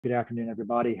Good afternoon,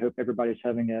 everybody. Hope everybody's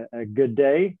having a good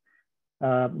day.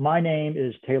 My name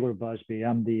is Taylor Busby.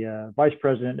 I'm the Vice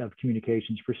President of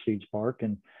Communications for SeedSpark,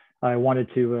 and I wanted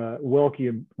to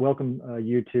welcome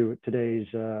you to today's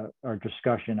our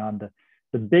discussion on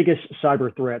the biggest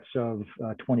cyber threats of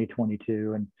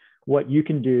 2022 and what you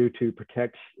can do to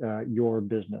protect your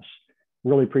business.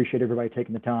 Really appreciate everybody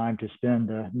taking the time to spend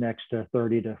the next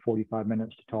 30 to 45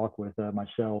 minutes to talk with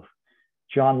myself,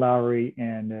 John Lowry,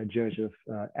 and Joseph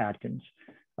Atkins.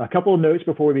 A couple of notes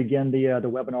before we begin the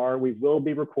webinar. We will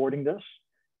be recording this,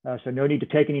 so no need to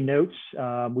take any notes.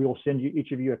 We will send you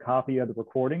each of you a copy of the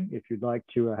recording if you'd like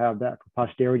to have that for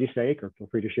posterity's sake, or feel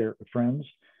free to share it with friends.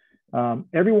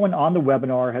 Everyone on the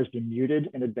webinar has been muted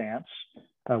in advance.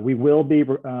 We will be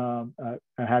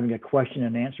having a question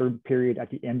and answer period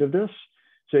at the end of this.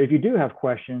 So if you do have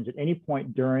questions at any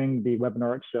point during the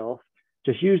webinar itself,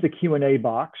 just use the Q&A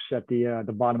box at the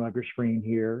bottom of your screen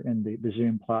here in the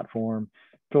Zoom platform.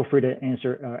 Feel free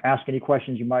to ask any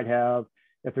questions you might have.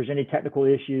 If there's any technical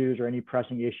issues or any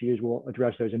pressing issues, we'll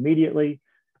address those immediately.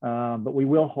 But we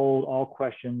will hold all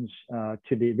questions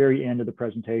to the very end of the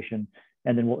presentation,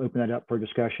 and then we'll open that up for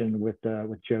discussion with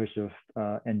Joseph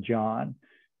and John,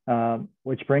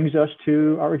 which brings us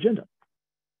to our agenda.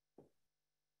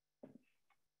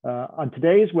 On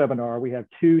today's webinar, we have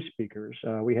two speakers.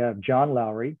 We have John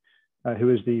Lowry,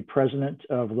 who is the president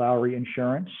of Lowry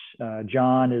Insurance.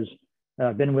 John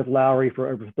has been with Lowry for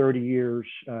over 30 years.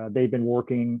 They've been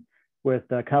working with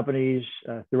companies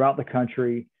throughout the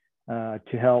country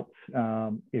to help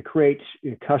create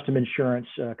custom insurance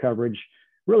coverage,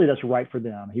 really that's right for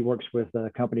them. He works with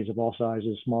companies of all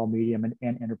sizes, small, medium,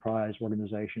 and enterprise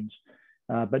organizations.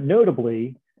 But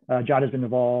notably, John has been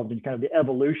involved in kind of the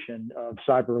evolution of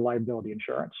cyber liability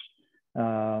insurance.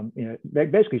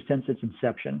 Basically since its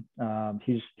inception,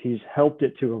 he's helped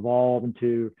it to evolve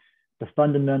into the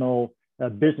fundamental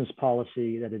business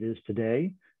policy that it is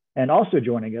today. And also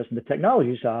joining us on the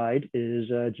technology side is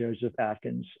Joseph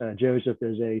Atkins. Joseph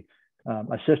is a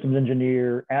systems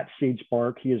engineer at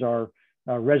SeedSpark. He is our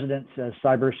resident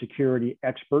cybersecurity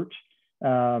expert.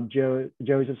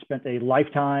 Joseph spent a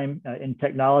lifetime in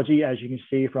technology, as you can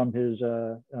see from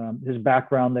his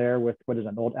background there with, what is it,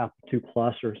 an old Apple II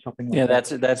Plus or something like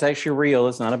that. Yeah, that's actually real.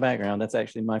 It's not a background. That's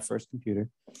actually my first computer.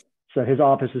 So his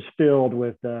office is filled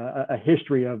with a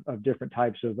history of different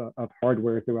types of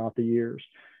hardware throughout the years.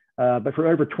 But for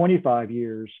over 25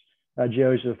 years,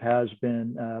 Joseph has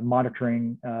been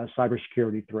monitoring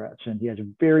cybersecurity threats, and he has a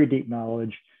very deep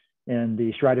knowledge in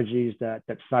the strategies that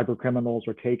cyber criminals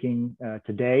are taking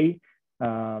today.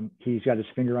 He's got his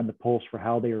finger on the pulse for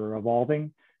how they are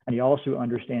evolving, and he also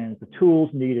understands the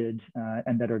tools needed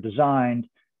and that are designed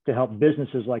to help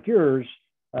businesses like yours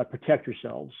protect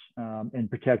yourselves and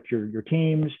protect your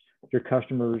teams, your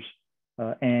customers,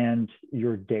 and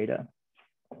your data.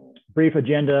 Brief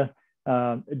agenda.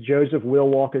 Joseph will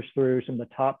walk us through some of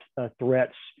the top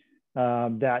threats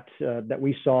that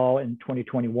we saw in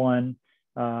 2021.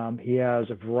 He has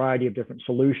a variety of different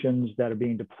solutions that are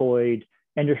being deployed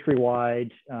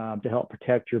industry-wide to help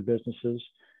protect your businesses.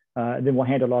 And then we'll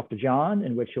hand it off to John,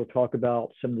 in which he'll talk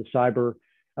about some of the cyber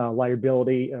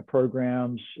liability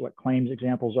programs, what claims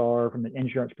examples are from an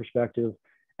insurance perspective,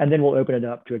 and then we'll open it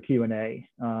up to a Q&A.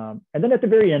 And then at the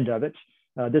very end of it,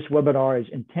 this webinar is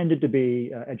intended to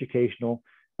be educational,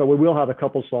 but we will have a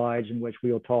couple slides in which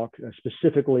we'll talk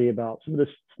specifically about some of the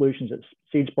solutions that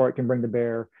SeedSpark can bring to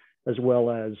bear, as well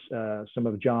as some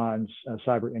of John's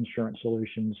cyber insurance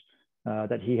solutions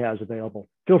that he has available.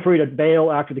 Feel free to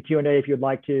bail after the Q&A if you'd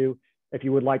like to. If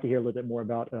you would like to hear a little bit more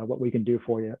about what we can do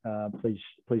for you,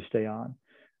 please stay on.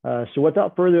 So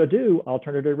without further ado, I'll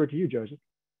turn it over to you, Joseph.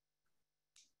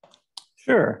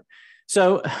 Sure.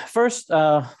 So first,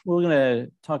 we're going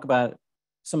to talk about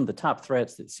some of the top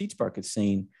threats that SeedSpark has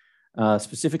seen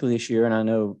specifically this year. And I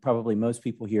know probably most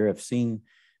people here have seen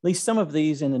at least some of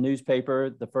these in the newspaper.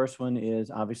 The first one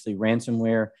is obviously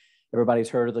ransomware. Everybody's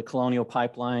heard of the Colonial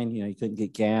Pipeline. You couldn't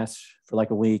get gas for like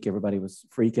a week. Everybody was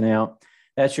freaking out.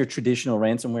 That's your traditional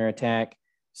ransomware attack.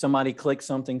 Somebody clicked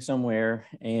something somewhere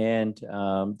and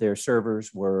their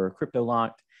servers were crypto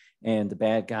locked, and the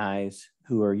bad guys,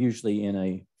 who are usually in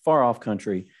a far off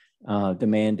country,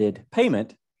 demanded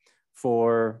payment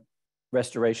for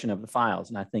restoration of the files.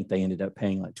 And I think they ended up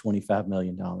paying like $25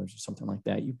 million or something like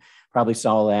that. You probably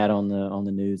saw that on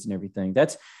the news and everything.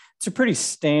 It's a pretty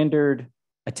standard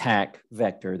attack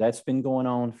vector that's been going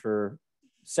on for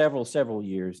several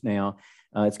years now.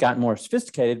 It's gotten more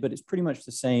sophisticated, but it's pretty much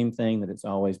the same thing that it's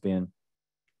always been.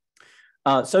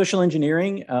 Social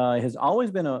engineering has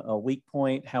always been a weak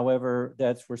point. However,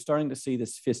 we're starting to see the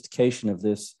sophistication of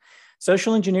this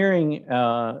Social engineering,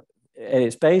 at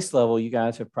its base level, you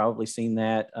guys have probably seen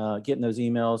that, getting those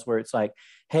emails where it's like,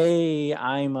 hey,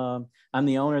 I'm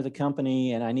the owner of the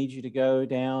company and I need you to go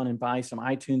down and buy some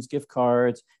iTunes gift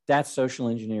cards. That's social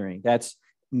engineering. That's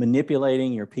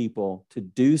manipulating your people to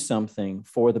do something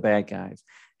for the bad guys.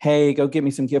 Hey, go get me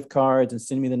some gift cards and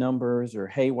send me the numbers, or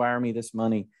hey, wire me this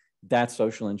money. That's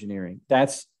social engineering.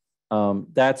 That's going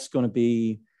to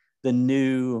be the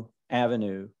new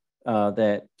avenue,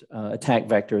 that attack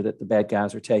vector that the bad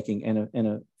guys are taking, and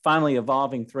a finally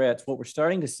evolving threats. What we're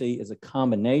starting to see is a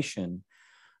combination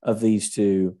of these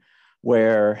two,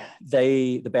 where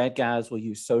the bad guys will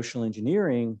use social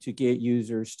engineering to get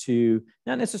users to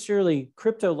not necessarily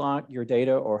crypto lock your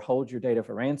data or hold your data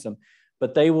for ransom,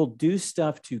 but they will do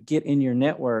stuff to get in your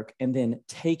network and then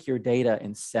take your data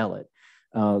and sell it.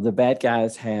 The bad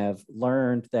guys have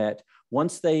learned that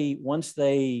once they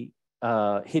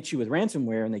hit you with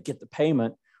ransomware and they get the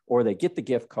payment or they get the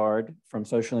gift card from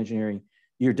social engineering,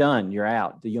 you're done, you're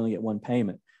out. You only get one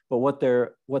payment. But what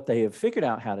they have figured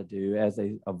out how to do as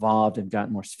they evolved and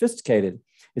gotten more sophisticated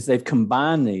is they've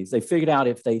combined these. They figured out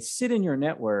if they sit in your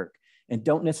network and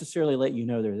don't necessarily let you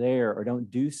know they're there, or don't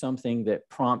do something that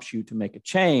prompts you to make a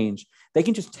change, they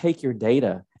can just take your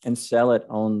data and sell it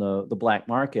on the black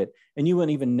market, and you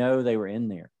wouldn't even know they were in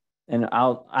there. And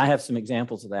I have some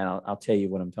examples of that. I'll tell you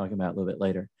what I'm talking about a little bit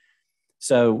later.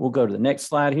 So we'll go to the next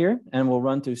slide here, and we'll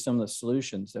run through some of the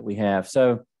solutions that we have.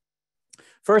 So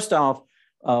first off,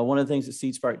 one of the things that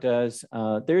SeedSpark does,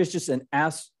 there is just an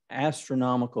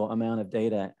astronomical amount of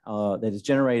data that is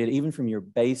generated even from your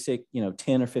basic,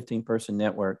 10 or 15 person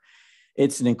network.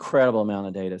 It's an incredible amount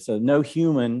of data. So no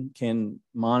human can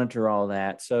monitor all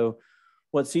that. So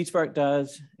what SeedSpark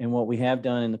does, and what we have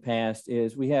done in the past,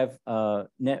 is we have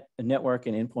network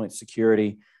and endpoint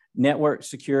security. Network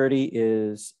security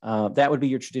is, that would be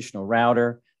your traditional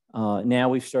router. Now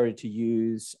we've started to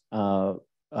use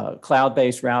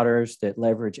cloud-based routers that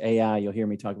leverage AI. You'll hear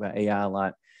me talk about AI a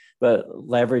lot, but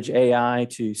leverage AI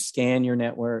to scan your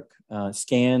network,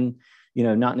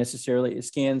 not necessarily, it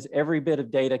scans every bit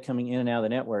of data coming in and out of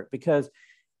the network, because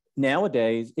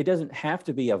nowadays it doesn't have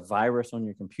to be a virus on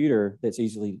your computer that's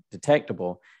easily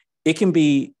detectable. It can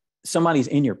be somebody's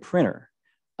in your printer.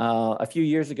 A few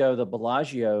years ago, the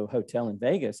Bellagio Hotel in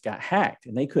Vegas got hacked,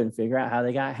 and they couldn't figure out how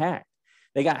they got hacked.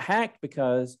 They got hacked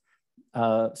because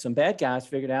some bad guys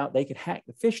figured out they could hack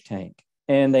the fish tank,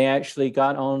 and they actually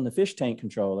got on the fish tank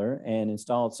controller and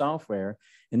installed software,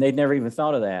 and they'd never even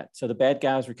thought of that. So the bad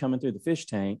guys were coming through the fish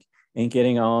tank and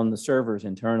getting on the servers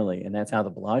internally, and that's how the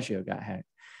Bellagio got hacked.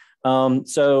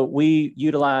 So we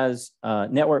utilize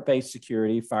network-based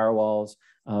security, firewalls,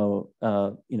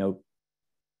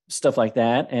 stuff like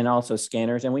that, and also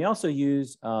scanners. And we also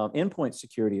use endpoint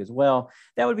security as well.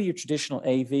 That would be your traditional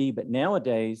AV, but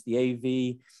nowadays the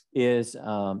AV is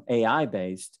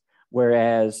AI-based,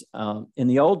 whereas in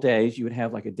the old days, you would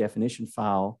have like a definition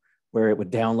file where it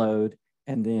would download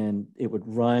and then it would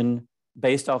run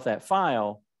based off that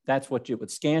file. That's what it would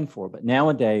scan for. But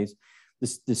nowadays,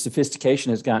 the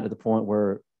sophistication has gotten to the point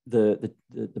where the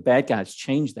bad guys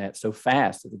change that so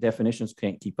fast that the definitions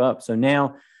can't keep up. So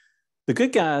now the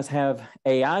good guys have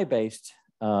AI-based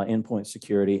endpoint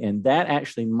security, and that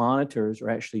actually monitors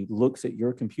or actually looks at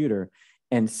your computer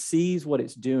and sees what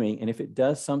it's doing. And if it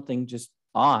does something just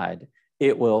odd,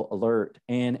 it will alert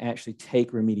and actually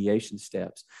take remediation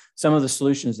steps. Some of the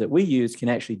solutions that we use can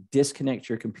actually disconnect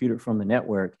your computer from the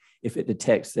network if it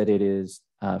detects that it is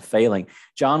failing.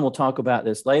 John will talk about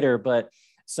this later, but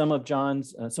some of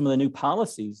the new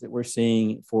policies that we're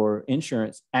seeing for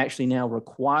insurance actually now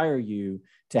require you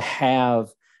to have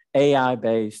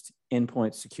AI-based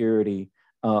endpoint security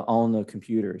on the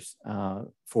computers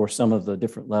for some of the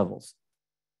different levels.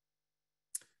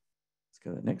 Let's go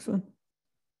to the next one.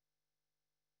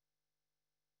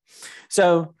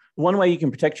 So one way you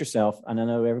can protect yourself, and I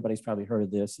know everybody's probably heard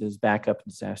of this, is backup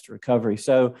and disaster recovery.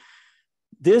 So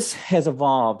this has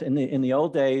evolved. In the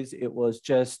old days, it was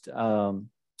just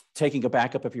taking a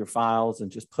backup of your files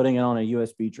and just putting it on a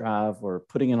USB drive or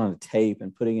putting it on a tape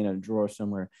and putting it in a drawer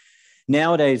somewhere.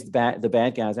 Nowadays, the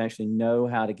bad guys actually know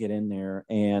how to get in there,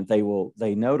 and they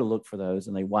know to look for those,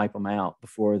 and they wipe them out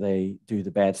before they do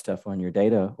the bad stuff on your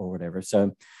data or whatever.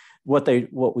 So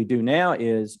what we do now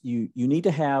is you need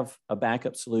to have a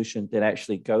backup solution that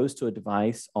actually goes to a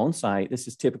device on site. This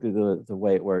is typically the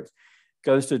way it works.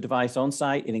 Goes to a device on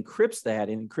site, it encrypts that,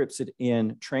 and encrypts it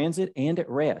in transit and at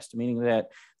rest, meaning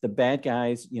that the bad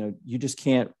guys, you just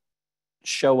can't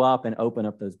show up and open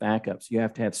up those backups. You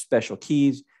have to have special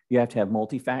keys. You have to have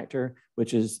multi-factor,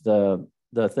 which is the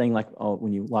the thing like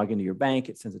when you log into your bank,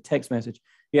 it sends a text message.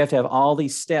 You have to have all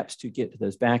these steps to get to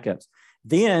those backups.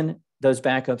 Then those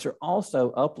backups are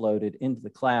also uploaded into the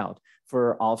cloud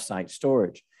for offsite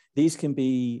storage. These can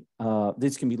be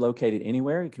located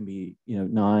anywhere. It can be,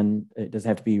 it doesn't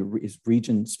have to be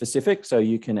region specific. So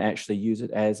you can actually use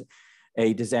it as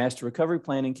a disaster recovery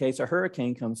plan in case a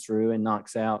hurricane comes through and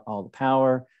knocks out all the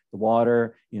power, the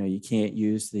water, you can't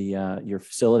use your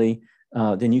facility.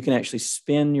 Then you can actually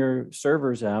spin your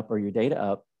servers up or your data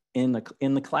up in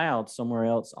the cloud somewhere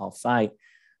else off site.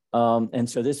 And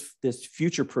so this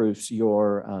future-proofs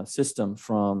your system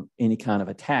from any kind of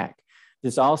attack.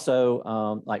 This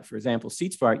also, like for example,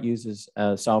 SeedSpark uses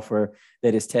software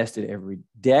that is tested every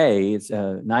day. It's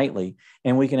nightly,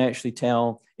 and we can actually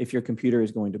tell if your computer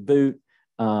is going to boot,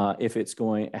 if it's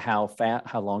going, how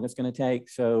long it's going to take.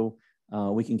 So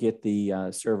we can get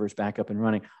the servers back up and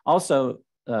running. Also,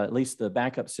 at least the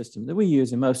backup system that we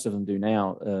use, and most of them do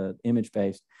now,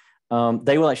 image-based,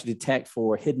 they will actually detect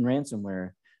for hidden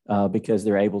ransomware because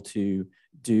they're able to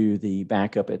do the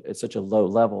backup at such a low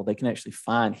level. They can actually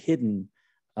find hidden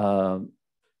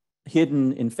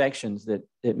infections that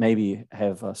maybe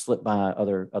have slipped by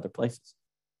other places.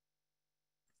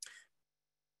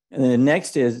 And then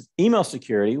next is email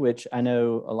security, which I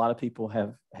know a lot of people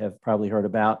have probably heard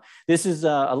about. This is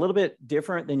a little bit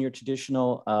different than your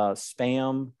traditional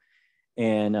spam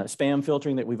and spam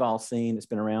filtering that we've all seen. It's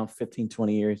been around 15,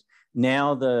 20 years.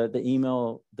 Now the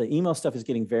email stuff is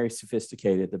getting very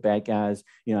sophisticated. The bad guys,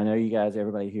 I know you guys,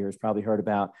 everybody here has probably heard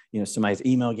about, somebody's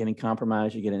email getting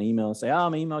compromised. You get an email and say, oh,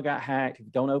 my email got hacked.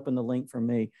 Don't open the link from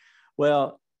me.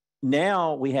 Well,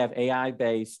 now we have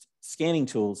AI-based scanning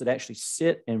tools that actually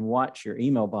sit and watch your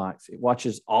email box. It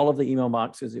watches all of the email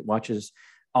boxes. It watches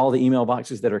all the email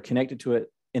boxes that are connected to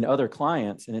it in other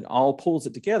clients, and it all pulls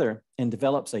it together and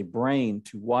develops a brain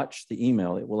to watch the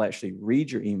email. It will actually read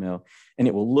your email, and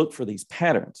it will look for these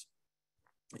patterns.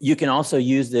 You can also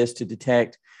use this to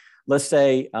detect, let's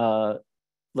say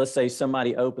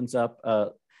somebody opens up,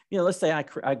 let's say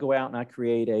I go out and I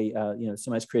create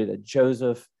somebody's created a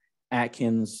Joseph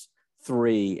Atkins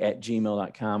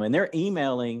 3@gmail.com, and they're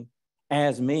emailing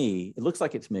as me. It looks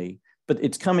like it's me, but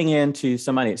it's coming into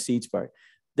somebody at SeedSpark.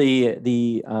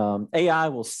 The AI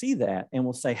will see that and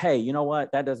will say, hey, you know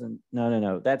what? That doesn't,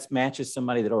 no, that matches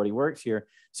somebody that already works here.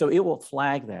 So it will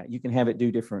flag that. You can have it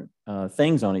do different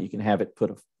things on it. You can have it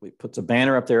it puts a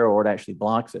banner up there, or it actually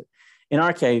blocks it. In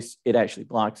our case, it actually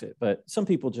blocks it, but some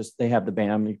people they have the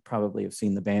banner. You probably have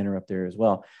seen the banner up there as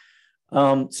well.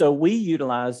 So we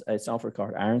utilize a software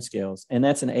called Iron Scales, and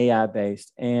that's an AI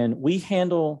based, and we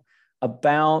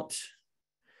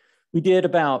did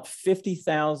about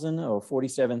 50,000 or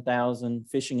 47,000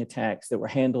 phishing attacks that were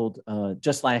handled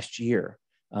just last year.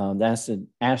 That's an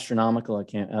astronomical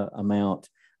amount.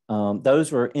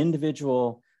 Those were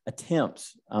individual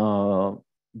attempts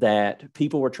that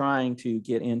people were trying to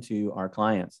get into our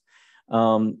clients.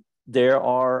 There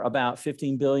are about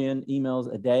 15 billion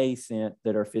emails a day sent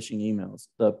that are phishing emails.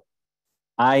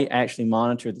 I actually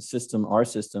monitor the system, our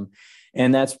system,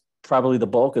 and that's probably the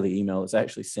bulk of the email that's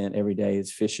actually sent every day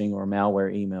is phishing or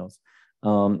malware emails.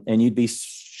 And you'd be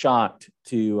shocked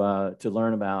to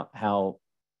learn about how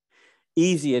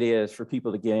easy it is for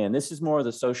people to get in. This is more of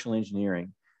the social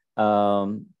engineering,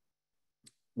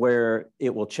 where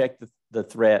it will check the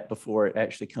threat before it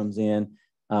actually comes in,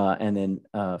 and then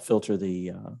filter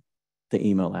the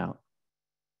email out.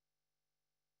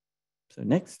 So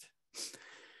next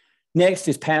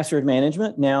is password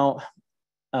management. Now,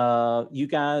 you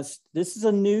guys, this is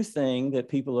a new thing that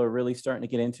people are really starting to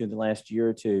get into in the last year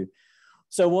or two.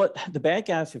 So what the bad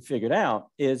guys have figured out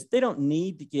is they don't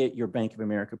need to get your Bank of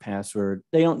America password.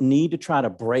 They don't need to try to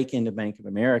break into Bank of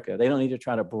America. They don't need to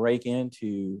try to break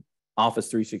into Office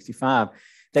 365.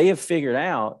 They have figured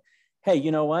out, hey,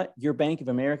 you know what? Your Bank of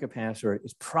America password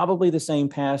is probably the same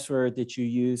password that you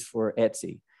use for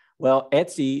Etsy. Well,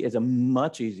 Etsy is a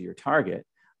much easier target,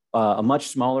 a much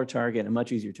smaller target, a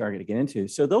much easier target to get into.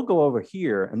 So they'll go over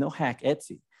here and they'll hack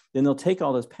Etsy. Then they'll take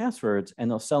all those passwords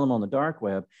and they'll sell them on the dark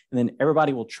web. And then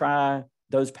everybody will try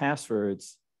those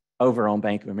passwords over on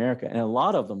Bank of America. And a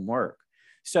lot of them work.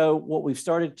 So what we've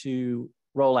started to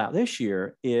roll out this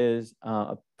year is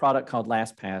a product called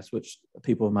LastPass, which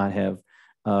people might have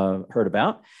heard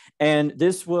about. And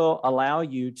this will allow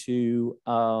you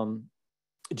to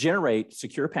generate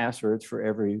secure passwords for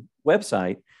every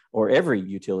website or every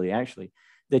utility actually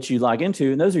that you log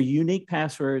into. And those are unique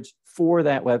passwords for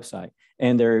that website.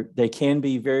 And they can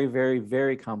be very, very,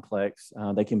 very complex.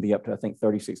 They can be up to, I think,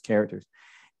 36 characters.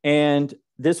 And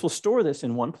this will store this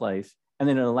in one place. and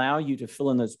then it'll allow you to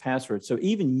fill in those passwords. So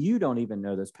even you don't even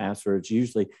know those passwords.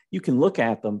 Usually you can look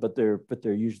at them, but they're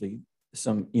usually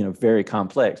some, very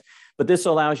complex. But this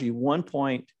allows you one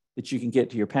point that you can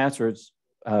get to your passwords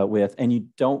with, and you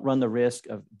don't run the risk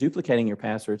of duplicating your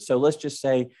passwords. So let's just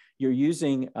say you're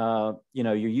using,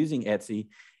 you're using Etsy,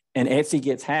 and Etsy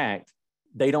gets hacked.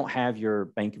 They don't have your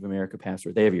Bank of America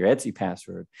password. They have your Etsy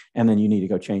password, and then you need to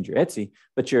go change your Etsy.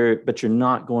 But you're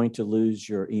not going to lose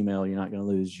your email. You're not going to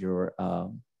lose your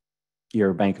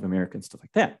Bank of America and stuff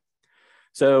like that.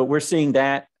 So we're seeing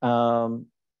that coming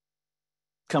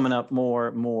up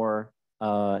more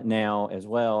now as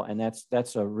well, and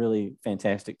that's a really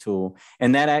fantastic tool.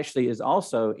 And that actually is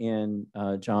also in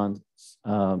John's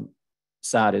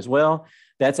side as well.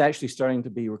 That's actually starting to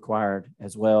be required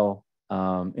as well.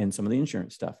 In some of the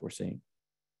insurance stuff we're seeing.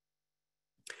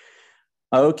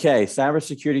 Okay,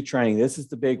 cybersecurity training. This is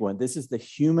the big one. This is the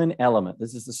human element.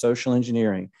 This is the social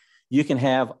engineering. You can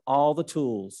have all the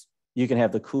tools. You can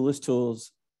have the coolest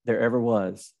tools there ever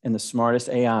was and the smartest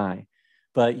AI,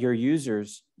 but your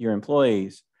users, your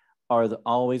employees, are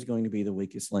always going to be the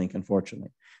weakest link,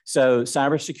 unfortunately. So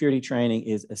cybersecurity training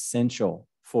is essential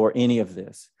for any of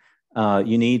this.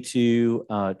 You need to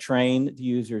train the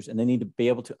users, and they need to be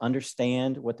able to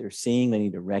understand what they're seeing. They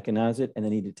need to recognize it, and they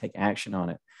need to take action on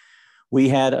it. We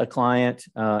had a client,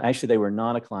 actually they were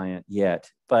not a client yet,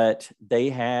 but they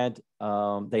had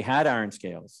iron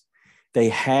scales. They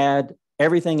had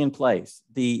everything in place.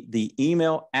 The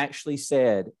email actually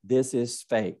said, "This is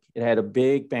fake." It had a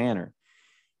big banner.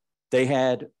 They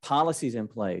had policies in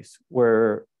place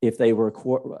where if a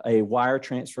wire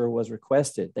transfer was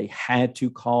requested, they had to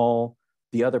call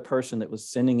the other person that was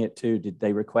sending it to. Did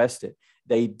they request it?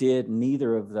 They did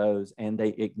neither of those, and they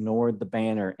ignored the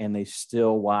banner, and they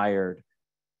still wired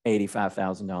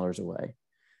 $85,000 away,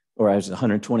 or as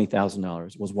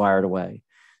 $120,000 was wired away.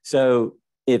 So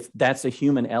if that's a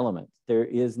human element, there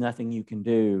is nothing you can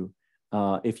do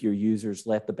if your users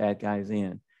let the bad guys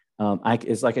in.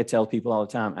 It's like I tell people all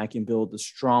the time, I can build the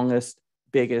strongest,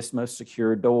 biggest, most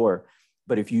secure door,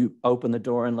 but if you open the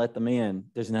door and let them in,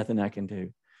 there's nothing I can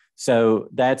do. So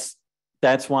that's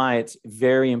why it's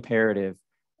very imperative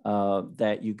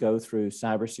that you go through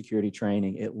cybersecurity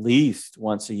training at least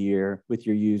once a year with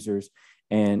your users,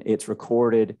 and it's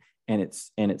recorded and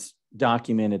it's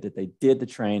documented that they did the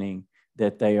training,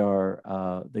 that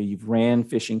you've ran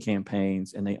phishing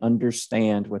campaigns, and they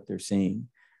understand what they're seeing.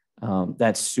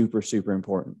 That's super, super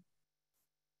important.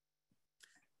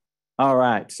 All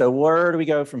right, so where do we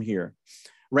go from here?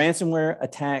 Ransomware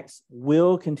attacks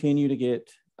will continue to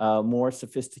get more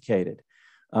sophisticated.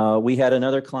 We had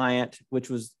another client, which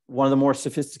was one of the more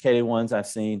sophisticated ones I've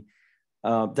seen.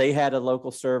 They had a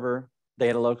local server. They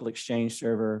had a local Exchange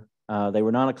server. They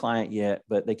were not a client yet,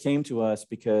 but they came to us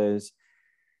because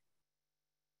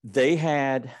they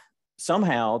had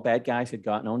somehow bad guys had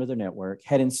gotten onto their network,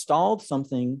 had installed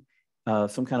something,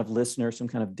 some kind of listener, some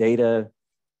kind of data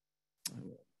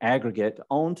aggregate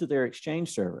onto their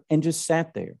Exchange server, and just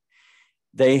sat there.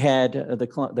 They had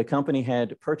the company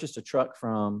had purchased a truck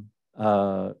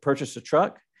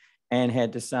and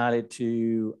had decided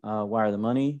to wire the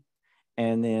money,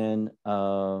 and then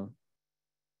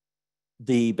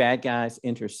the bad guys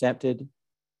intercepted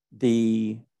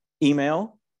the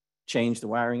email, changed the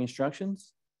wiring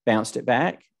instructions, bounced it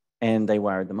back, and they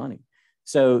wired the money.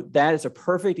 So that is a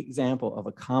perfect example of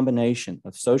a combination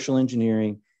of social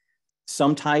engineering,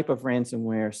 some type of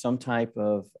ransomware, some type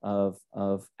of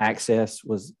access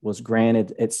was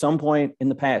granted at some point in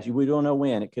the past. We don't know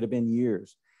when. It could have been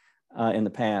years in the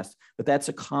past, but that's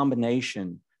a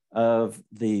combination of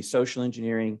the social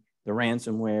engineering, the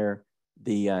ransomware,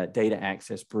 the data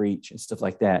access breach, and stuff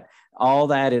like that. All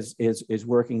that is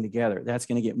working together. That's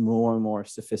going to get more and more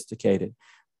sophisticated.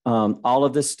 All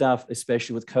of this stuff,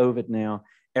 especially with COVID now,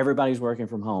 everybody's working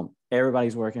from home.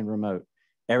 Everybody's working remote.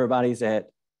 Everybody's at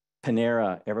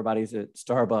Panera. Everybody's at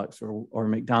Starbucks or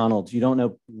McDonald's. You don't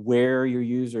know where your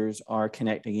users are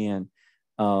connecting in.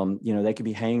 They could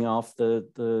be hanging off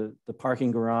the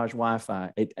parking garage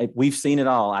Wi-Fi. We've seen it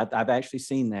all. I've actually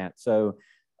seen that. So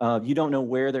you don't know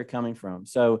where they're coming from.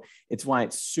 So it's why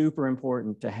it's super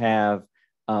important to have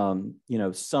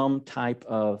some type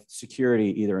of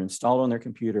security either installed on their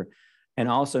computer, and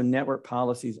also network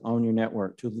policies on your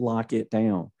network to lock it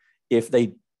down. If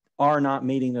they are not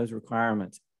meeting those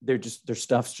requirements, their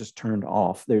stuff's just turned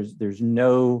off. There's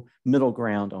no middle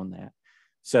ground on that.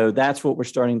 So that's what we're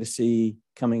starting to see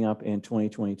coming up in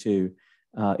 2022.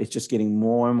 It's just getting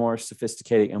more and more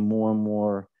sophisticated and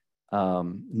more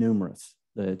numerous.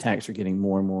 The attacks are getting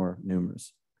more and more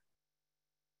numerous.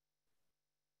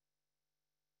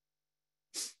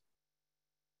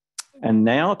 And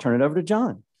now I'll turn it over to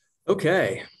John.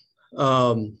 Okay.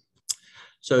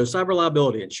 So cyber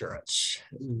liability insurance.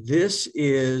 This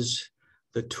is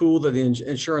the tool that the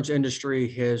insurance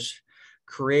industry has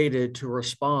created to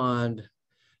respond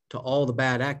to all the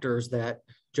bad actors that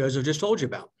Joseph just told you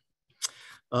about.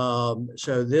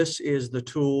 So this is the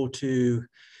tool to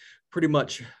pretty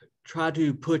much try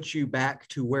to put you back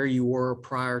to where you were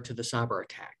prior to the cyber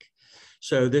attack.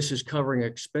 So this is covering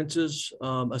expenses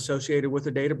associated with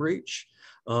a data breach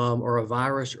or a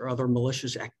virus or other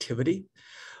malicious activity.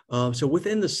 So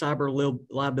within the cyber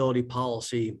liability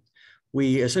policy,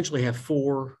 we essentially have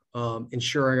four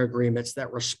insuring agreements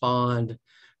that respond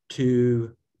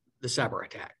to the cyber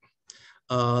attack.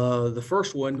 The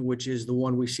first one, which is the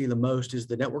one we see the most, is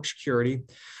the network security.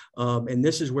 And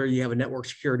this is where you have a network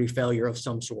security failure of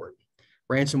some sort.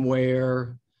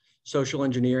 Ransomware, social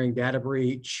engineering, data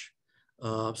breach,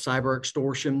 cyber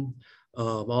extortion,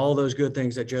 all those good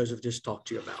things that Joseph just talked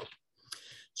to you about.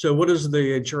 So what does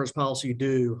the insurance policy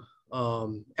do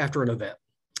after an event?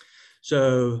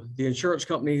 So the insurance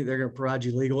company, they're going to provide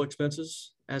you legal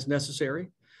expenses as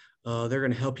necessary. They're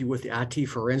going to help you with the IT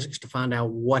forensics to find out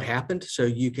what happened so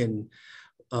you can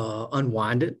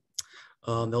unwind it.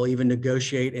 They'll even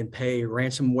negotiate and pay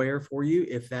ransomware for you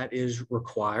if that is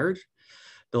required.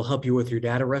 They'll help you with your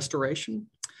data restoration.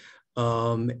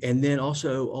 And then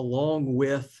also along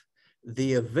with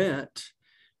the event,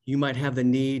 you might have the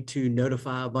need to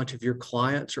notify a bunch of your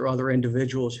clients or other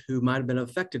individuals who might have been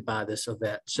affected by this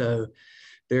event. So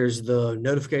there's the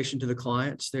notification to the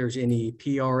clients, there's any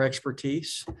PR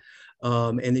expertise,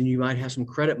 and then you might have some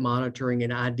credit monitoring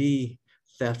and ID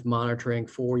theft monitoring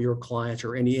for your clients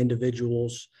or any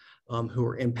individuals who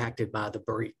are impacted by the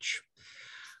breach.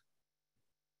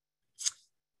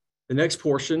 The next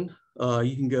portion,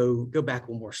 you can go back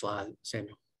one more slide,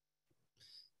 Samuel.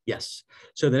 Yes.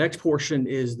 So the next portion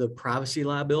is the privacy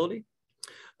liability.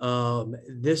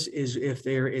 This is if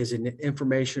there is an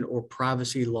information or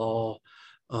privacy law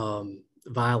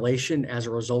violation as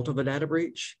a result of a data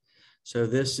breach. So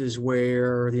this is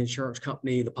where the insurance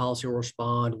company, the policy will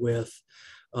respond with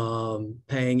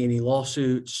paying any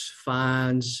lawsuits,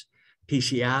 fines,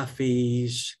 PCI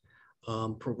fees,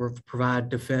 provide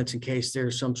defense in case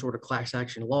there's some sort of class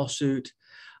action lawsuit,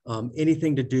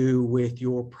 anything to do with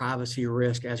your privacy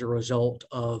risk as a result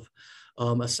of a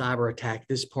cyber attack.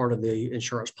 This part of the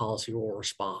insurance policy will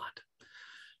respond.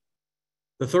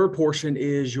 The third portion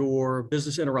is your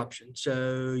business interruption.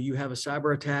 So you have a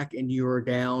cyber attack and you're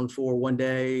down for 1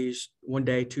 day,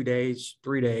 2 days,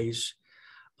 3 days.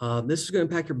 This is going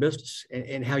to impact your business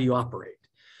and how you operate.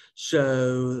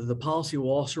 So the policy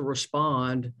will also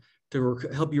respond to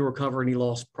help you recover any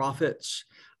lost profits,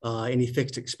 any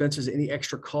fixed expenses, any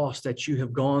extra costs that you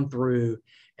have gone through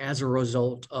as a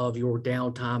result of your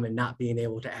downtime and not being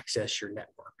able to access your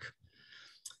network.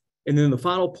 And then the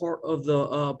final part of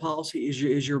the policy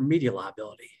is your media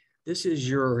liability. This is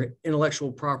your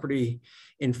intellectual property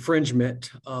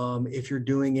infringement if you're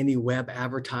doing any web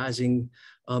advertising,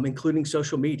 including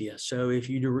social media. So if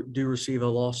you do receive a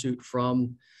lawsuit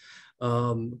from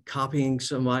copying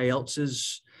somebody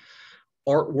else's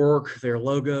artwork, their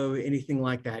logo, anything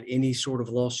like that, any sort of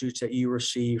lawsuits that you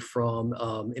receive from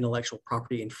intellectual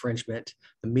property infringement,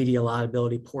 the media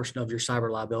liability portion of your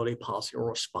cyber liability policy will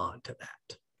respond to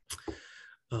that.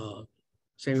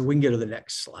 Sammy, we can go to the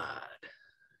next slide.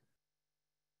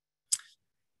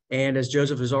 And as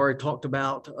Joseph has already talked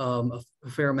about a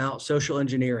fair amount, social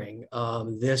engineering.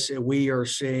 We are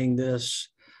seeing this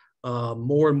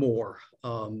more and more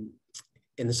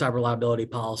in the cyber liability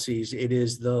policies. It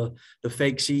is the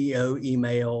fake CEO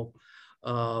email,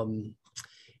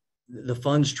 the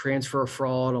funds transfer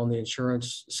fraud on the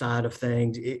insurance side of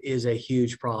things. It is a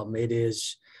huge problem. It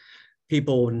is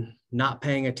people not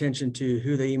paying attention to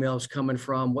who the email is coming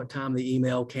from, what time the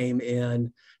email came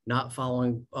in, not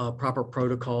following proper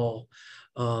protocol.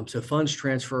 So funds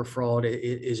transfer fraud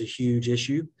is a huge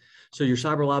issue. So your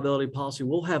cyber liability policy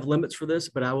will have limits for this,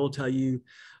 but I will tell you,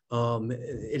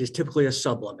 it is typically a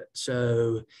sub-limit.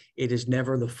 So it is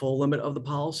never the full limit of the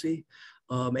policy.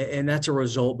 And that's a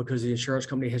result because the insurance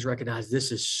company has recognized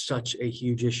this is such a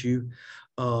huge issue.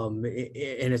 And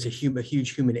it's a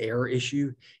huge human error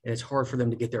issue, and it's hard for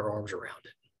them to get their arms around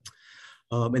it.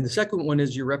 And the second one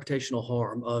is your reputational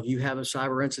harm. You have a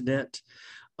cyber incident,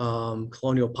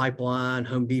 Colonial Pipeline,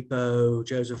 Home Depot,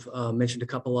 Joseph mentioned a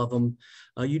couple of them.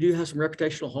 You do have some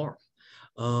reputational harm.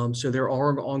 So there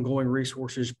are ongoing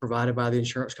resources provided by the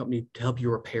insurance company to help you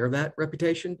repair that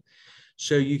reputation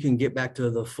so you can get back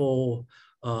to the full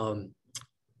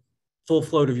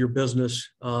float of your business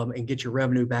and get your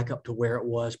revenue back up to where it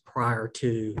was prior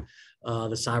to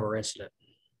the cyber incident.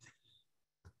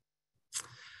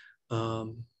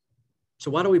 So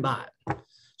why do we buy it?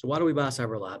 So why do we buy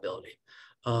cyber liability?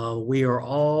 We are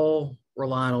all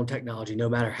relying on technology, no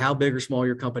matter how big or small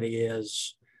your company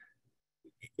is.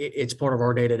 It's part of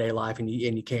our day-to-day life, and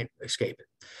you can't escape it.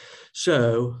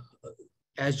 So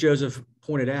as Joseph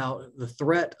pointed out, the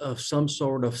threat of some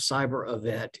sort of cyber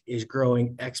event is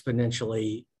growing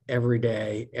exponentially every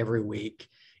day, every week.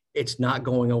 It's not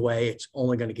going away. It's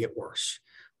only going to get worse.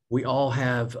 We all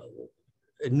have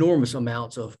enormous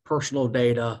amounts of personal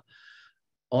data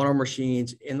on our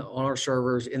machines, on our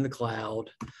servers, in the cloud,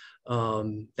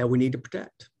 that we need to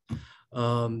protect.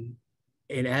 And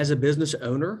as a business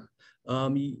owner,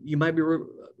 you might be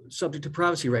subject to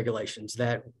privacy regulations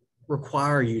that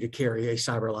require you to carry a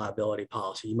cyber liability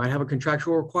policy. You might have a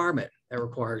contractual requirement that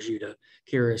requires you to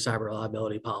carry a cyber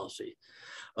liability policy.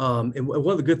 And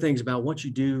one of the good things about once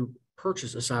you do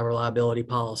purchase a cyber liability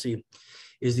policy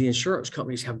is the insurance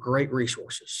companies have great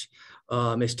resources.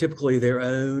 It's typically their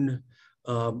own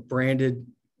branded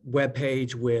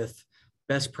webpage with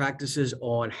best practices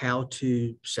on how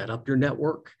to set up your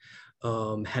network,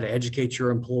 how to educate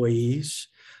your employees,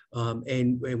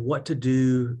 and what to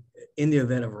do in the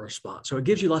event of a response. So it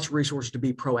gives you lots of resources to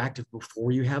be proactive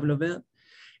before you have an event.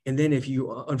 And then if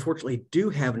you unfortunately do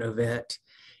have an event,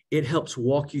 it helps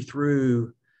walk you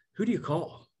through, who do you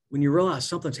call? When you realize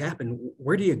something's happened,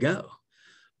 where do you go?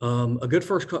 A good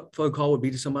first phone call would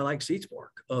be to somebody like SeedSpark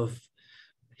of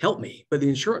help me. But the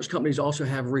insurance companies also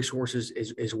have resources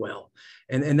as well.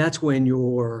 And that's when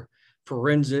your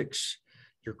forensics,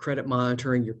 your credit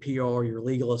monitoring, your PR, your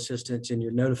legal assistance, and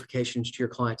your notifications to your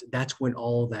clients, that's when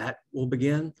all that will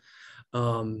begin.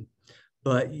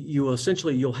 But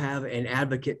you'll have an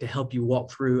advocate to help you walk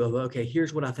through of, okay,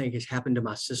 here's what I think has happened to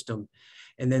my system.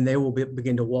 And then they will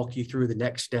begin to walk you through the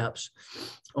next steps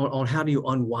on how do you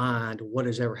unwind what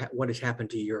has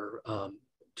happened to your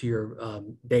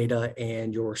data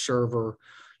and your server,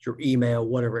 your email,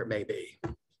 whatever it may be.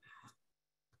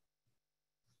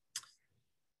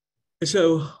 And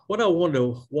so what I wanted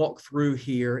to walk through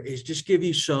here is just give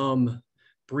you some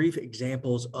brief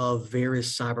examples of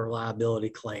various cyber liability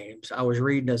claims. I was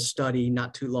reading a study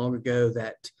not too long ago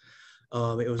that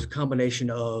it was a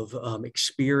combination of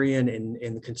Experian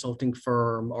and the consulting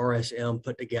firm RSM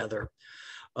put together.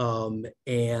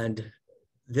 And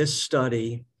this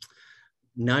study,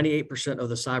 98% of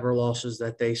the cyber losses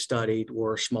that they studied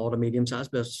were small to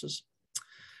medium-sized businesses.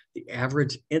 The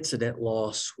average incident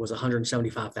loss was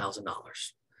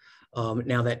 $175,000.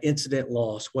 Now that incident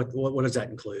loss, what does that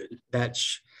include?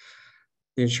 That's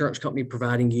the insurance company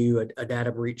providing you a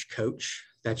data breach coach.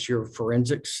 That's your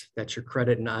forensics, that's your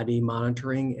credit and ID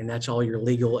monitoring, and that's all your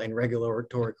legal and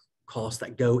regulatory costs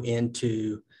that go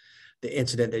into the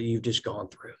incident that you've just gone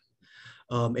through.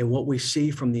 And what we see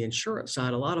from the insurance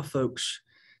side, a lot of folks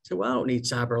say, well, I don't need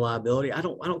cyber liability. I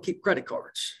don't keep credit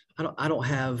cards.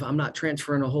 I'm not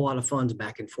transferring a whole lot of funds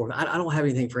back and forth. I don't have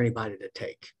anything for anybody to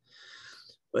take.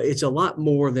 But it's a lot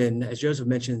more than, as Joseph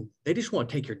mentioned, they just want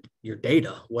to take your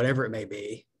data, whatever it may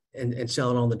be, and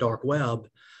sell it on the dark web.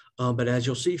 But as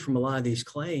you'll see from a lot of these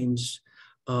claims,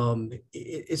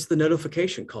 it's the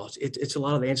notification costs. It's a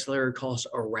lot of the ancillary costs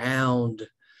around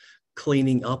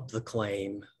cleaning up the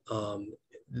claim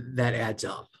that adds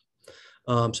up.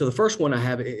 So the first one I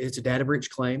have, it's a data breach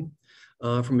claim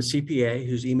from a CPA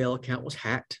whose email account was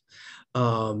hacked.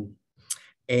 And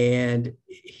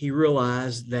he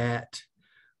realized that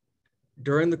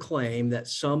during the claim that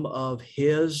some of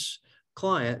his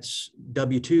clients'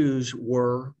 W-2s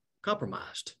were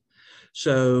compromised.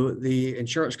 So the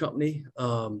insurance company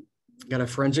got a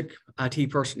forensic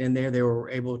IT person in there. They were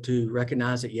able to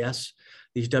recognize that, yes,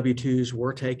 these W-2s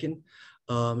were taken.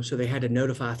 So they had to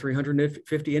notify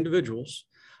 350 individuals.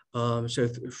 So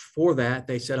for that,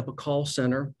 they set up a call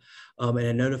center and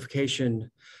a notification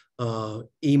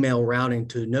email routing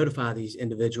to notify these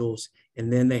individuals.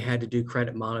 And then they had to do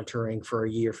credit monitoring for a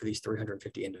year for these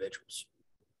 350 individuals.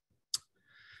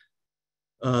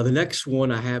 The next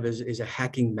one I have is a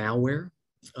hacking malware.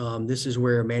 This is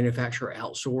where a manufacturer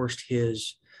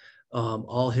outsourced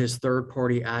all his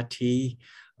third-party IT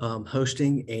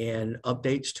hosting and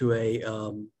updates to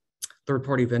a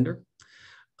third-party vendor.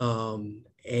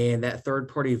 And that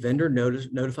third-party vendor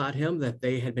notified him that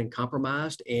they had been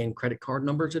compromised and credit card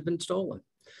numbers had been stolen.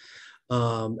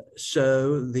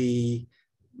 So the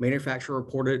manufacturer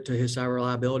reported it to his cyber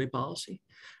liability policy.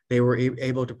 They were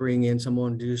able to bring in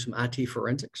someone to do some IT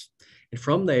forensics. And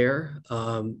from there,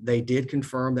 they did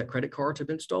confirm that credit cards had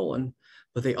been stolen,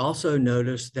 but they also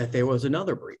noticed that there was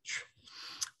another breach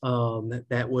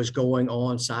that was going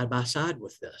on side by side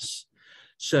with this.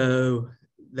 So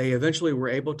they eventually were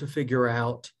able to figure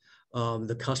out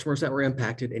the customers that were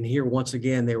impacted. And here, once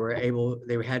again, they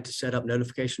had to set up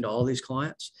notification to all these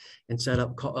clients and set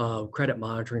up credit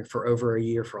monitoring for over a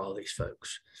year for all these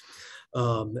folks.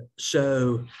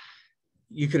 So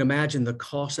you can imagine the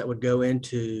cost that would go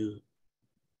into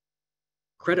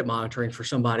credit monitoring for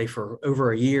somebody for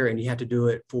over a year, and you have to do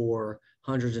it for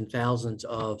hundreds and thousands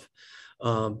of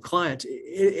clients.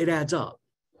 It adds up.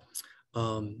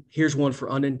 Here's one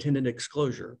for unintended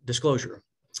disclosure.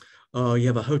 You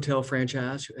have a hotel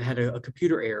franchise who had a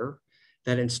computer error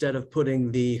that instead of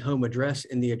putting the home address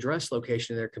in the address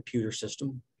location of their computer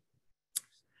system,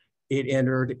 it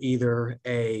entered either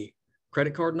a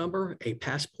credit card number, a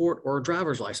passport, or a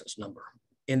driver's license number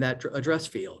in that address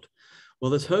field.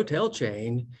 Well, this hotel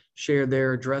chain shared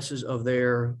their addresses of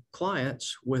their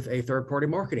clients with a third-party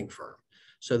marketing firm.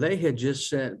 So they had just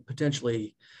sent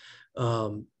potentially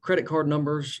credit card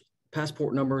numbers,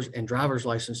 passport numbers, and driver's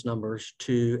license numbers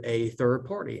to a third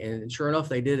party. And sure enough,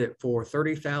 they did it for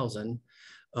 30,000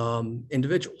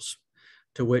 individuals,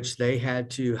 to which they had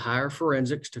to hire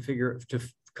forensics to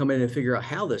come in and figure out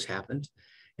how this happened.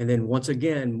 And then once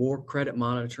again, more credit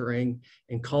monitoring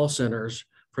and call centers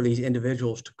for these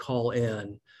individuals to call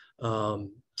in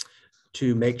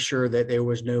to make sure that there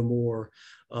was no more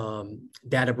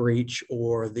data breach,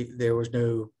 or there was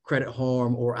no credit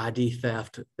harm or ID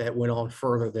theft that went on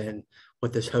further than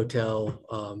what this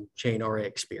hotel chain already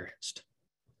experienced.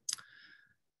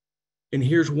 And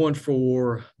here's one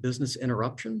for business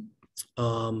interruption.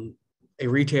 A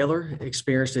retailer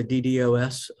experienced a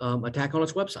DDoS attack on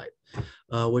its website,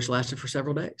 which lasted for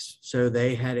several days. So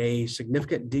they had a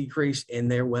significant decrease in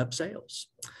their web sales.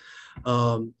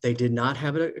 They did not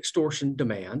have an extortion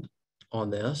demand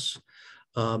on this,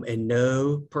 and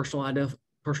no personally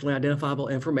identifiable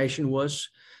information was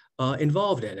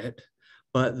involved in it.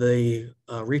 But the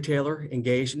retailer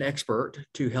engaged an expert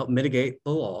to help mitigate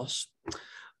the loss.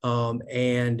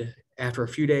 And after a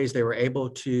few days, they were able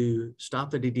to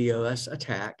stop the DDoS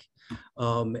attack,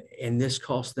 and this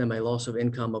cost them a loss of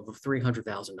income of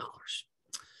 $300,000.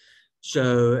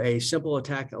 So a simple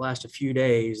attack that lasted a few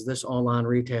days, this online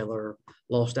retailer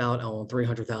lost out on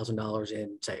 $300,000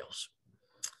 in sales.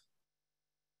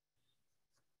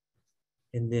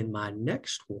 And then my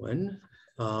next one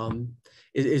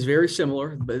is very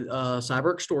similar, but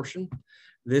cyber extortion.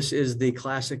 This is the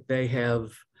classic. They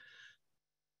have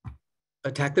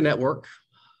attacked the network.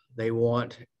 They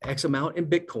want X amount in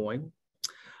Bitcoin.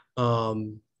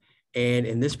 And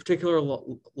in this particular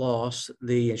loss,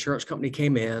 the insurance company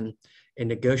came in and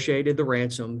negotiated the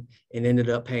ransom and ended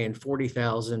up paying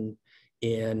 $40,000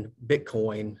 in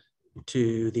Bitcoin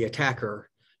to the attacker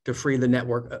to free the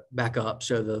network back up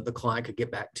so the client could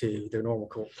get back to their normal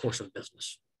course of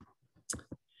business.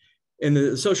 In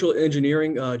the social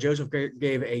engineering, Joseph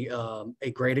gave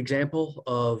a great example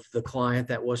of the client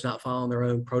that was not following their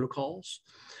own protocols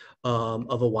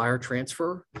of a wire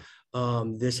transfer.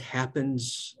 This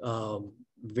happens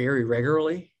very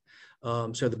regularly.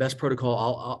 So the best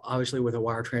protocol, obviously, with a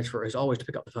wire transfer is always to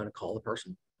pick up the phone and call the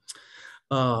person.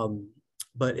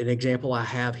 But an example I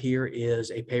have here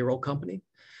is a payroll company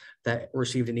that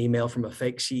received an email from a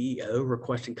fake CEO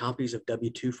requesting copies of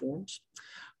W-2 forms.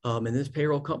 And this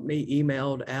payroll company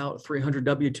emailed out 300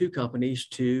 W-2 companies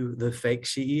to the fake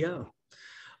CEO.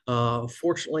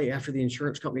 Fortunately, after the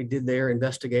insurance company did their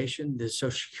investigation, the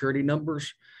Social Security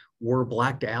numbers were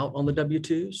blacked out on the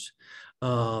W-2s.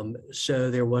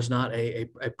 So there was not a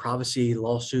privacy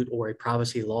lawsuit or a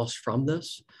privacy loss from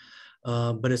this.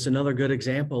 But it's another good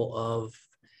example of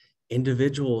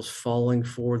individuals falling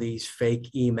for these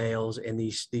fake emails and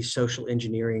these social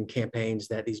engineering campaigns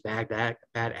that these bad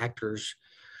actors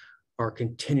are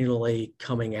continually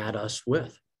coming at us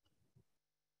with.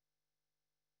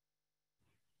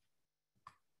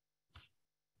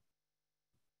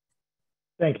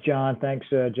 Thanks, John. Thanks,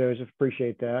 Joseph.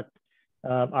 Appreciate that.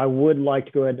 I would like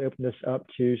to go ahead and open this up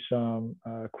to some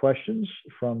questions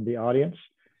from the audience.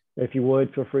 If you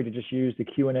would, feel free to just use the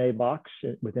Q&A box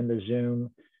within the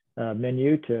Zoom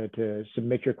menu to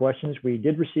submit your questions. We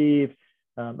did receive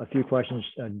a few questions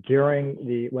during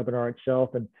the webinar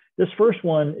itself. And this first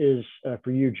one is for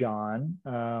you, John.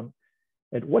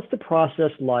 And what's the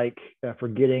process like for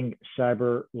getting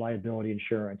cyber liability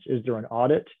insurance? Is there an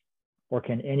audit, or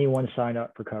can anyone sign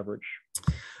up for coverage?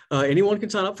 Anyone can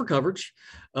sign up for coverage.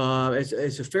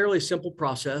 It's a fairly simple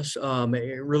process.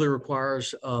 It really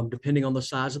requires, depending on the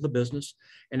size of the business,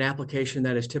 an application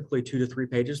that is typically 2 to 3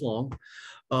 pages long.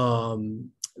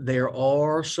 There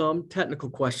are some technical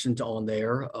questions on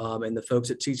there, and the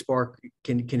folks at SeedSpark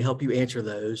can help you answer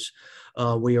those.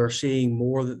 We are seeing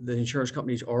more that the insurance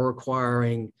companies are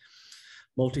requiring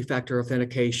multi-factor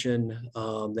authentication.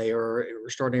 They are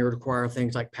starting to require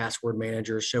things like password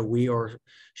managers. So we are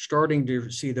starting to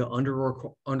see the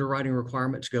underwriting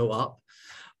requirements go up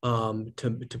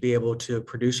to be able to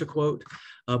produce a quote.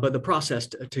 But the process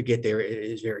to get there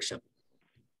is very simple.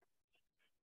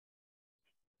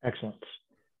 Excellent.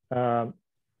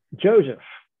 Joseph,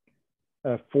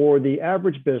 for the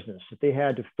average business, if they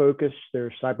had to focus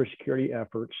their cybersecurity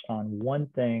efforts on one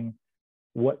thing,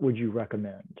 what would you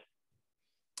recommend?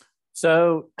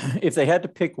 So if they had to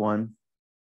pick one,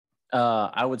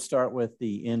 I would start with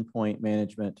the endpoint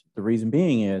management. The reason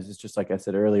being is, it's just like I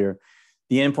said earlier,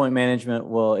 the endpoint management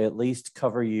will at least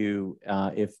cover you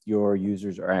if your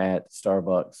users are at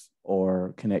Starbucks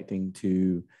or connecting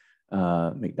to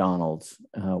McDonald's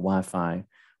Wi-Fi,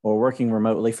 or working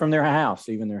remotely from their house,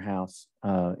 even their house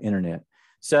internet.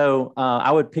 So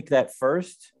I would pick that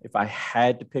first. If I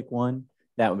had to pick one,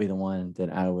 that would be the one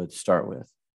that I would start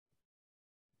with.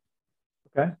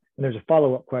 Okay. And there's a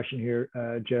follow-up question here,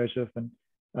 Joseph. And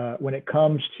when it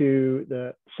comes to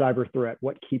the cyber threat,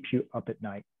 what keeps you up at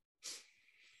night?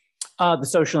 The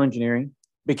social engineering,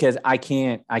 because I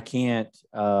can't,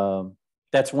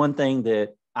 that's one thing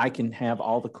that I can have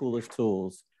all the coolest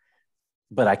tools,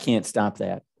 but I can't stop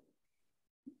that.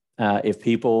 If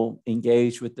people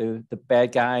engage with the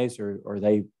bad guys, or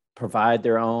they provide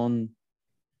their own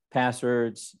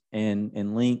passwords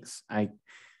and links, I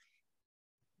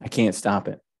can't stop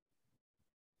it.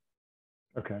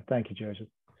 Okay, thank you, Joseph.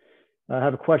 I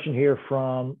have a question here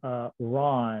from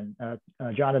Ron.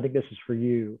 John, I think this is for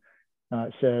you.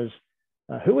 It says,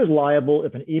 who is liable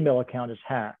if an email account is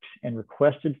hacked and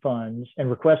requests funds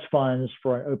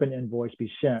for an open invoice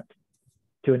be sent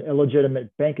to an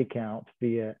illegitimate bank account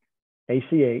via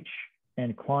ACH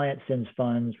and client sends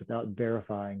funds without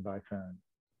verifying by phone?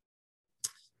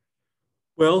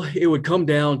 Well, it would come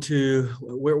down to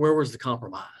where was the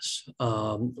compromise?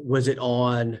 Was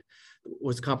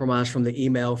compromise from the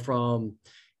email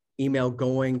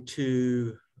going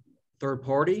to third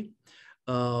party?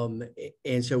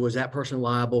 And so was that person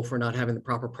liable for not having the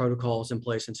proper protocols in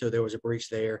place? And so there was a breach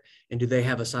there. And do they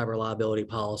have a cyber liability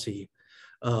policy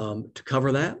to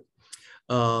cover that?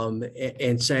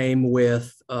 And same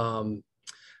with the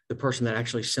person that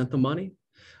actually sent the money.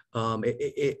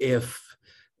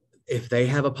 If they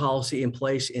have a policy in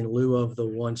place in lieu of the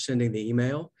one sending the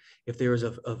email, if there is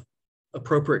a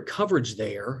appropriate coverage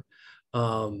there,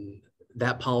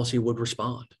 that policy would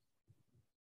respond.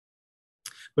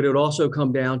 But it would also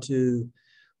come down to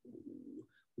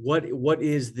what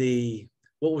was the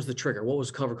trigger? What was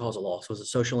cover cause of loss? Was it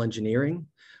social engineering?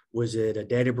 Was it a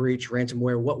data breach,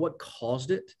 ransomware? What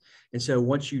caused it? And so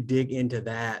once you dig into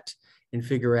that and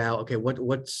figure out, okay, what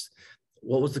was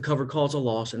the covered cause of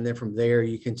loss? And then from there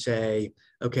you can say,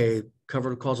 okay,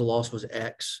 covered cause of loss was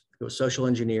X. It was social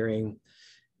engineering.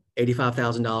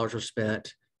 $85,000 was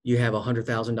spent. You have a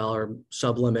 $100,000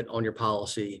 sublimit on your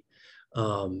policy.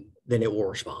 Then it will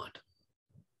respond.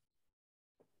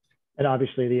 And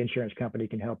obviously the insurance company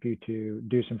can help you to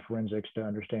do some forensics to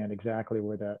understand exactly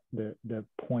where the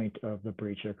point of the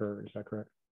breach occurred. Is that correct?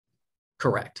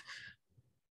 Correct.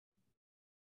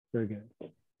 Very good.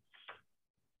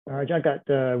 All right, John, got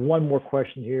one more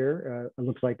question here. It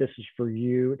looks like this is for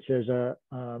you. It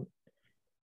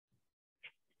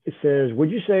says, what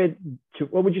would you say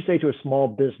to a small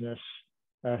business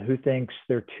who thinks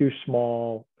they're too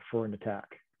small for an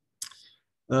attack?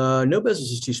 No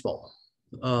business is too small.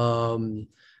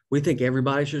 We think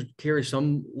everybody should carry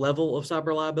some level of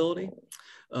cyber liability.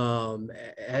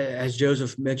 As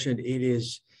Joseph mentioned,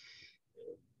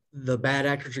 the bad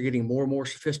actors are getting more and more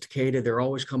sophisticated. They're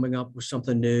always coming up with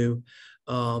something new.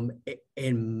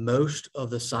 And most of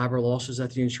the cyber losses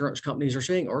that the insurance companies are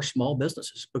seeing are small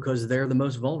businesses because they're the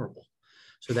most vulnerable.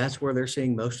 So that's where they're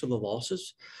seeing most of the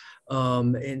losses.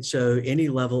 And so any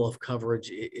level of coverage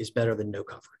is better than no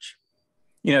coverage.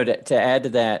 You know, to add to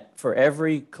that, for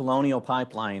every colonial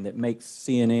pipeline that makes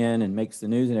CNN and makes the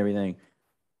news and everything,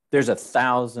 there's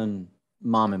 1,000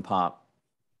 mom and pop,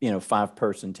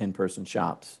 5-person, 10-person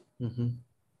shops. Mm-hmm.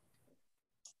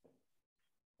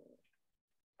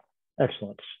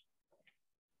 Excellent.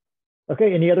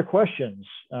 Okay, any other questions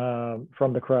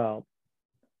from the crowd?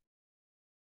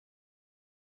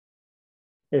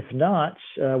 If not,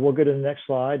 we'll go to the next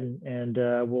slide and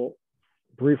we'll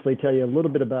briefly tell you a little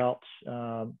bit about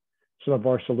some of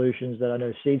our solutions that I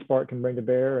know SeedSpark can bring to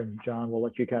bear, and John, we'll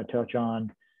let you kind of touch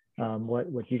on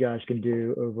what you guys can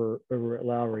do over at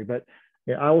Lowry. But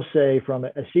I will say from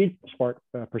a SeedSpark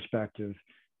perspective,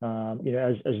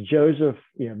 as Joseph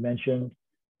mentioned,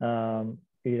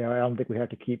 I don't think we have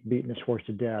to keep beating this horse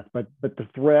to death, but the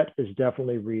threat is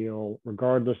definitely real,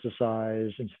 regardless of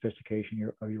size and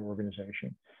sophistication of your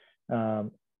organization.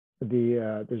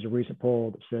 There's a recent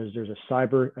poll that says there's a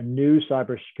new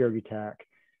cybersecurity attack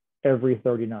every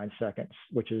 39 seconds,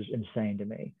 which is insane to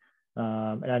me.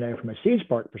 And I know from a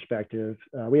SeedSpark perspective,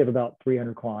 we have about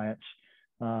 300 clients,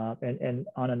 and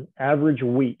on an average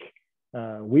week,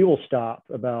 we will stop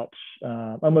about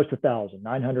almost 1,000,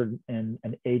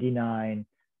 989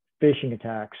 phishing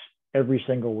attacks every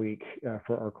single week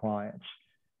for our clients.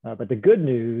 But the good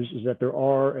news is that there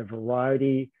are a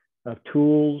variety of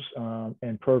tools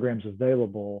and programs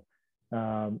available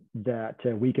that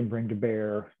we can bring to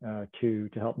bear to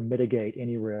help mitigate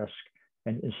any risk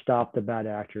and stop the bad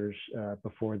actors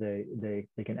before they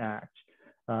can act.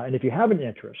 And if you have an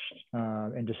interest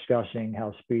in discussing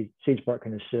how SeedSpark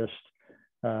can assist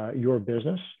your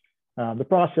business, the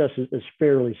process is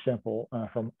fairly simple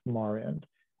from our end.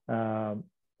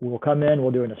 We'll come in,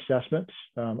 we'll do an assessment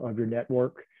of your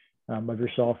network, of your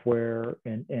software,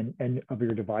 and of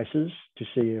your devices to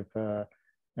see if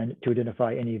and to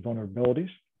identify any vulnerabilities.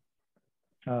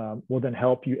 We'll then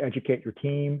help you educate your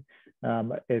team.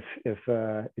 If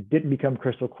it didn't become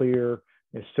crystal clear,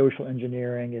 if social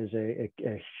engineering is a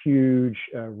huge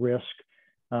risk,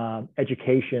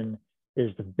 education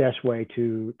is the best way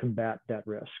to combat that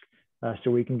risk.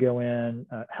 So we can go in,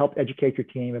 help educate your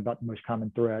team about the most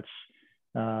common threats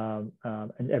and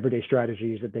everyday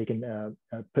strategies that they can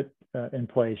put in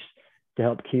place to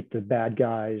help keep the bad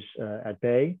guys at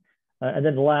bay. And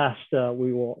then last,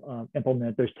 we will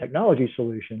implement those technology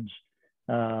solutions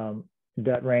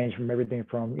that range from everything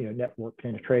from network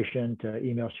penetration to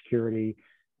email security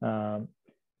to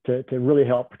really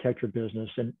help protect your business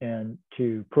and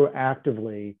to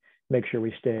proactively make sure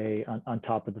we stay on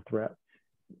top of the threat.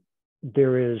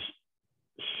 There is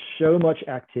so much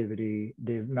activity,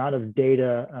 the amount of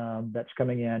data that's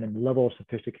coming in and the level of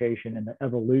sophistication and the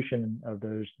evolution of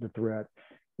the threat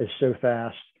is so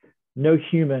fast. No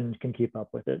human can keep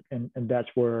up with it. And that's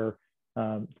where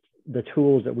the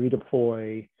tools that we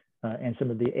deploy and some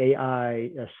of the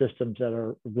AI systems that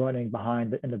are running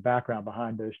in the background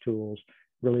behind those tools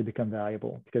really become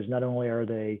valuable, because not only are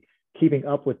they keeping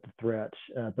up with the threats,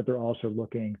 but they're also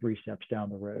looking 3 steps down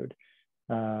the road.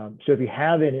 So if you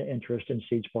have any interest in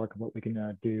SeedSpark and what we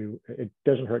can do, it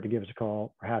doesn't hurt to give us a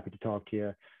call. We're happy to talk to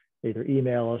you. Either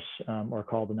email us or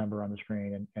call the number on the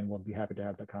screen, and we'll be happy to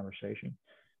have that conversation.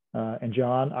 And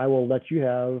John, I will let you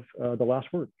have the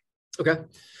last word. Okay.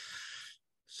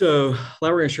 So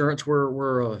Lowry Insurance,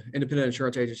 we're an independent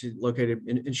insurance agency located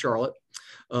in Charlotte.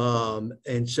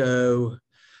 And so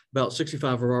about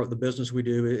 65% of the business we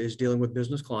do is dealing with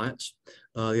business clients.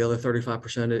 The other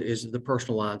 35% is the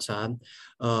personal line side.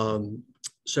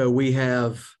 So we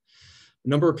have a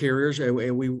number of carriers, and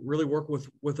we really work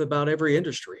with about every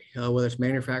industry, whether it's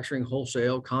manufacturing,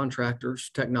 wholesale,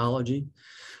 contractors, technology.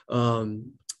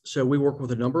 So we work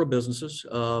with a number of businesses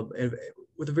and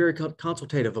with a very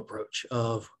consultative approach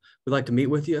of, we'd like to meet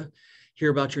with you,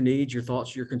 hear about your needs, your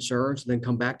thoughts, your concerns, and then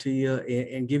come back to you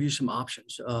and give you some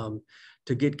options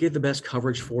to get the best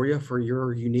coverage for you for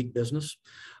your unique business.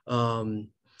 And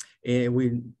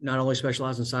we not only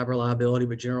specialize in cyber liability,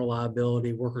 but general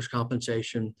liability, workers'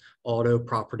 compensation, auto,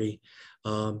 property.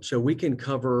 So we can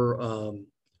cover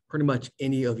pretty much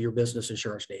any of your business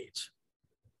insurance needs.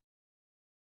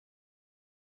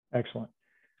 Excellent.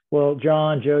 Well,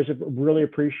 John, Joseph, really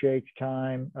appreciate your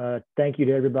time. Thank you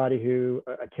to everybody who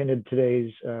attended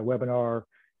today's webinar.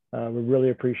 We really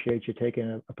appreciate you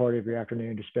taking a part of your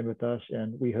afternoon to spend with us,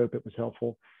 and we hope it was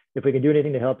helpful. If we can do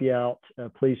anything to help you out,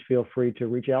 please feel free to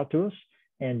reach out to us,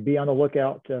 and be on the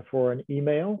lookout for an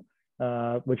email,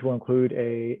 which will include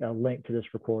a link to this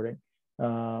recording,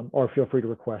 or feel free to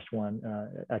request one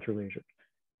at your leisure.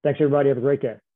 Thanks, everybody. Have a great day.